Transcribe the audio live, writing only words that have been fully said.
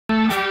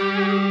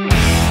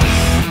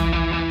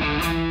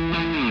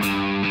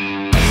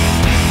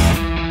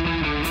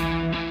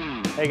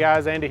Hey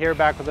guys, Andy here,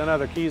 back with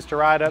another Keys to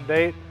Ride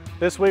update.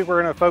 This week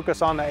we're going to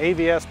focus on the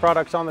AVS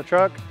products on the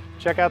truck.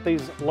 Check out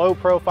these low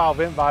profile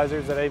vent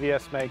visors that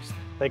AVS makes.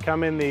 They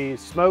come in the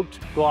smoked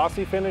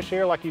glossy finish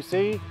here like you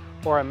see,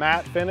 or a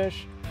matte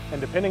finish. And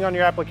depending on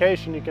your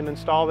application, you can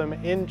install them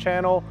in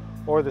channel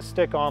or the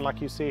stick-on like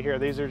you see here.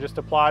 These are just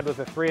applied with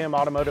a 3M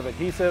automotive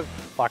adhesive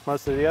like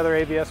most of the other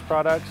AVS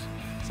products.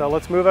 So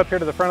let's move up here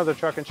to the front of the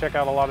truck and check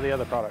out a lot of the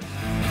other products.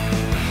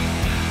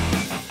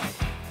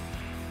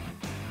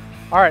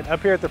 All right,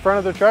 up here at the front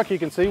of the truck, you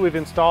can see we've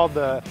installed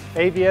the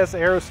AVS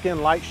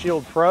Aeroskin Light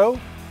Shield Pro.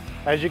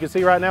 As you can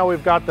see right now,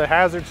 we've got the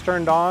hazards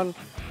turned on.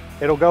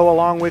 It'll go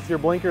along with your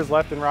blinkers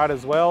left and right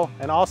as well.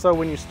 And also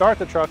when you start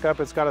the truck up,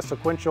 it's got a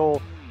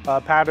sequential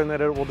pattern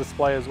that it will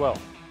display as well.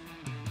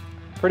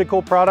 Pretty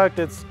cool product.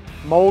 It's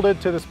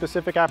molded to the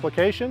specific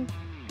application.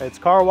 It's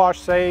car wash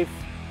safe.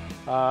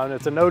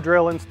 It's a no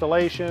drill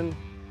installation.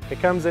 It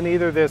comes in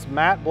either this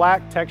matte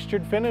black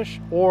textured finish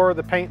or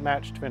the paint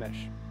matched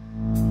finish.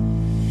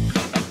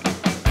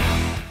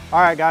 All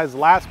right guys,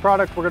 last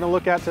product we're gonna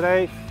look at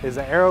today is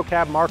the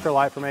Aerocab marker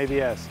light from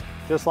AVS.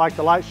 Just like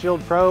the Light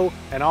Shield Pro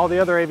and all the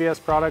other AVS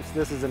products,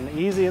 this is an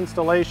easy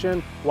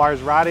installation,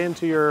 wires right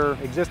into your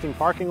existing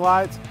parking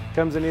lights,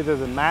 comes in either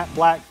the matte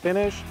black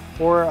finish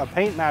or a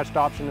paint matched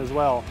option as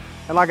well.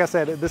 And like I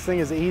said, this thing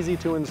is easy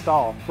to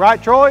install. Right,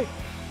 Troy?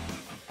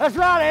 That's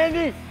right,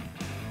 Andy.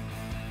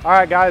 All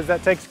right guys,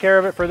 that takes care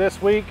of it for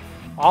this week.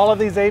 All of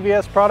these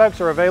AVS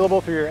products are available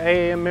through your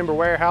AAM member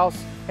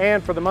warehouse.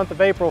 And for the month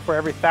of April, for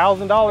every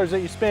 $1,000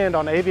 that you spend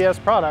on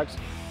AVS products,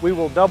 we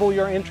will double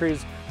your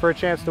entries for a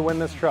chance to win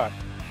this truck.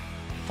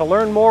 To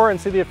learn more and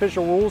see the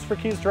official rules for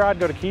Keys to Ride,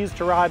 go to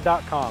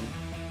keystoride.com.